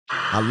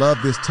I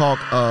love this talk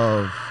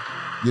of,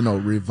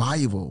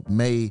 revival.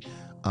 May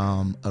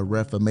a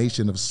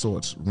reformation of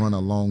sorts run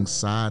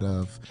alongside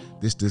of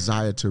this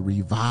desire to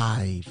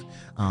revive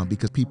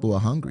because people are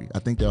hungry. I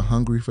think they're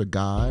hungry for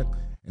God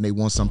and they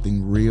want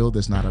something real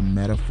that's not a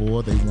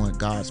metaphor. They want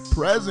God's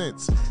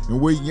presence,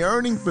 and we're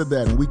yearning for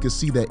that. And we can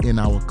see that in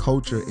our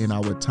culture, in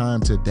our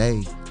time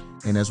today.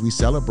 And as we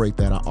celebrate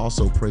that, I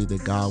also pray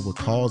that God will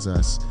cause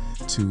us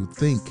to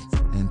think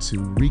and to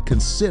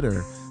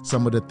reconsider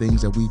some of the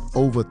things that we've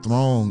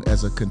overthrown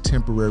as a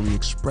contemporary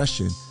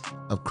expression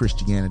of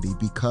Christianity,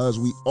 because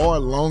we are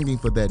longing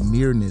for that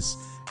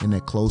nearness and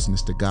that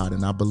closeness to God.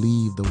 And I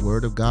believe the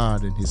Word of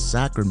God and His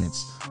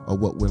sacraments are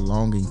what we're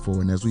longing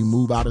for. And as we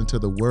move out into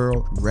the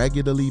world,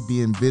 regularly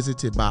being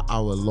visited by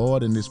our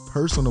Lord in this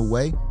personal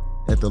way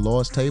at the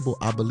Lord's table,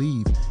 I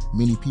believe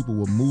many people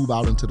will move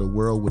out into the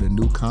world with a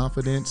new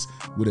confidence,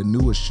 with a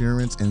new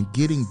assurance, and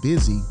getting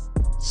busy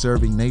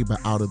serving neighbor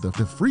out of the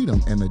freedom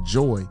and the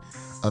joy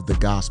of the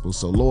gospel.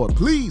 So Lord,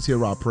 please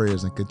hear our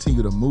prayers and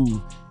continue to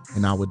move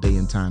in our day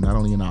and time, not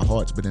only in our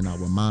hearts, but in our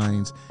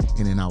minds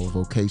and in our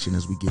vocation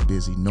as we get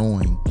busy,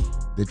 knowing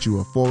that you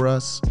are for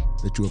us,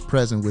 that you are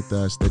present with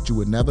us, that you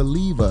would never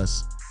leave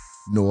us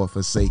nor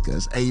forsake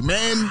us.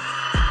 Amen.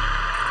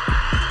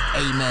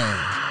 Amen.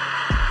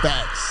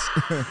 Facts.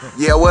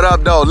 Yeah, what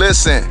up, though?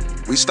 Listen,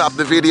 we stopped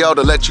the video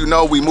to let you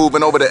know we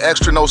moving over to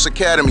Nearness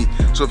Academy.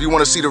 So if you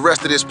want to see the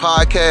rest of this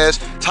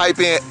podcast, type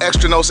in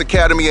Nearness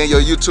Academy in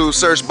your YouTube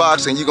search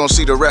box and you're going to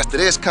see the rest of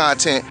this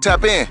content.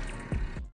 Tap in.